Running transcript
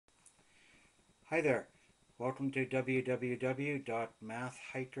Hi there. Welcome to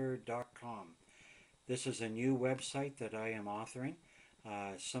www.mathhiker.com. This is a new website that I am authoring.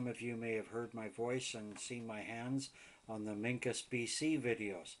 Some of you may have heard my voice and seen my hands on the Minkus BC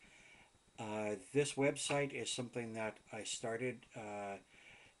videos. This website is something that I started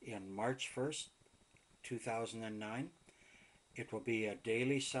in March 1st, 2009. It will be a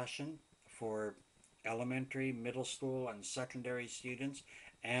daily session for elementary, middle school, and secondary students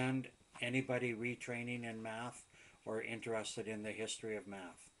and anybody retraining in math or interested in the history of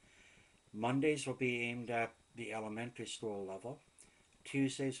math. Mondays will be aimed at the elementary school level.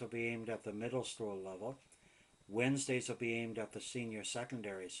 Tuesdays will be aimed at the middle school level. Wednesdays will be aimed at the senior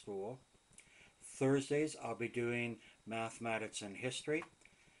secondary school. Thursdays I'll be doing mathematics and history.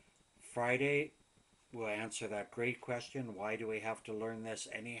 Friday we'll answer that great question, why do we have to learn this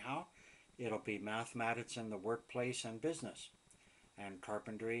anyhow? It'll be mathematics in the workplace and business, and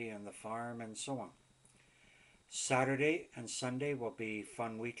carpentry and the farm and so on. Saturday and Sunday will be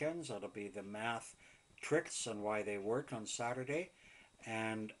fun weekends. It'll be the math tricks and why they work on Saturday,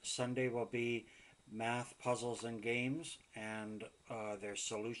 and Sunday will be math puzzles and games and their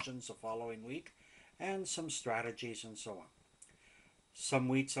solutions the following week, and some strategies and so on. Some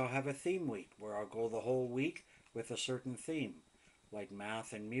weeks I'll have a theme week where I'll go the whole week with a certain theme, like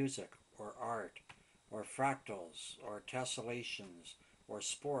math and music, or art, or fractals, or tessellations, or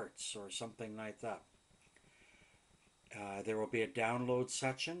sports, or something like that. There will be a download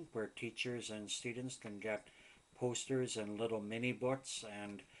section where teachers and students can get posters and little mini books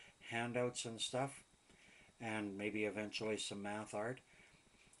and handouts and stuff, and maybe eventually some math art.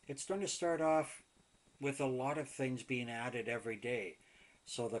 It's going to start off with a lot of things being added every day.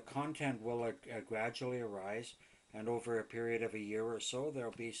 So the content will gradually arise, and over a period of a year or so,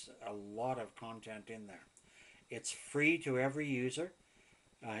 there'll be a lot of content in there. It's free to every user.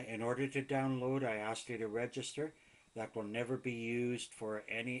 In order to download, I asked you to register. That will never be used for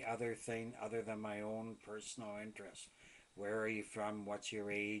any other thing other than my own personal interest. Where are you from? What's your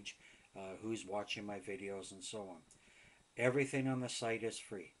age? Who's watching my videos? And so on. Everything on the site is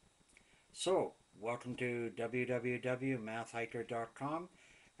free. So, welcome to www.mathhiker.com,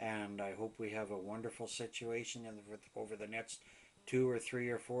 and I hope we have a wonderful situation over the next 2 or 3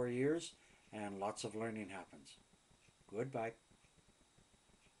 or 4 years, and lots of learning happens. Goodbye.